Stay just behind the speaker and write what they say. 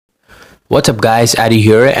What's up guys, Addy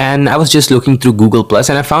here, and I was just looking through Google Plus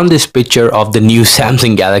and I found this picture of the new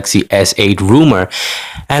Samsung Galaxy S8 rumor,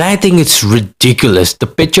 and I think it's ridiculous. The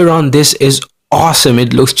picture on this is awesome.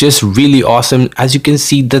 It looks just really awesome. As you can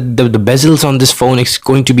see, the bezels on this phone is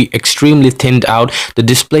going to be extremely thinned out. The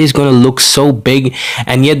display is going to look so big,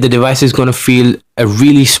 and yet the device is going to feel a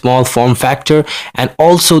really small form factor, and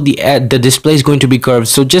also the display is going to be curved.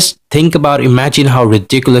 So just imagine how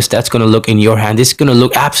ridiculous that's going to look in your hand. It's going to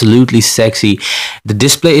look absolutely sexy. The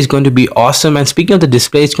display is going to be awesome, and speaking of the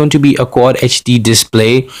display, it's going to be a quad HD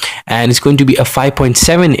display, and it's going to be a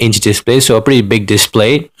 5.7-inch display, so a pretty big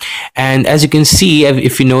display. And as you can see,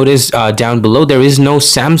 if you notice down below, there is no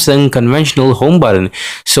Samsung conventional home button.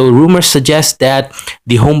 So rumors suggest that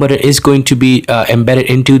the home button is going to be embedded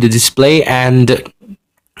into the display, and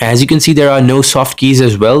as you can see, there are no soft keys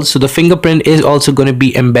as well. So the fingerprint is also going to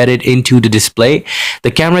be embedded into the display. The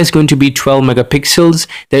camera is going to be 12 megapixels.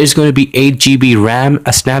 There is going to be 8 GB RAM,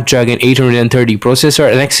 a Snapdragon 830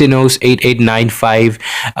 processor, an Exynos 8895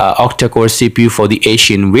 octa-core CPU for the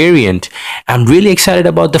Asian variant. I'm really excited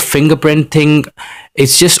about the fingerprint thing.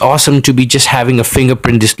 It's just awesome to be just having a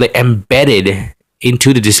fingerprint display embedded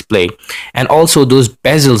into the display. And also those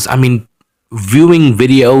bezels, I mean, viewing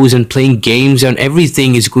videos and playing games and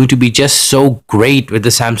everything is going to be just so great with the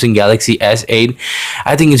Samsung Galaxy S8.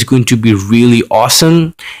 I think it's going to be really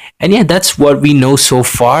awesome. And yeah, that's what we know so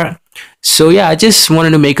far. So yeah, I just wanted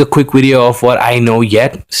to make a quick video of what I know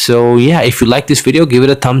yet. So yeah, if you like this video, give it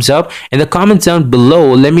a thumbs up. In the comments down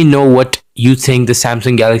below, let me know what you think the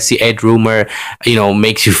Samsung Galaxy S8 rumor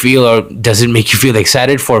makes you feel, or does it make you feel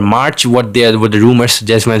excited for March? What the rumor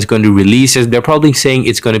suggests when it's going to release is they're probably saying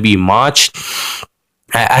it's going to be March.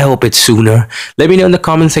 I hope it's sooner. Let me know in the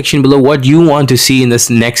comment section below what you want to see in this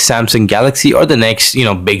next Samsung Galaxy or the next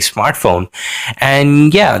big smartphone.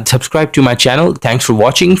 And yeah, subscribe to my channel. Thanks for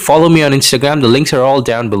watching. Follow me on Instagram. The links are all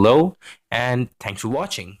down below, and thanks for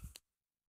watching.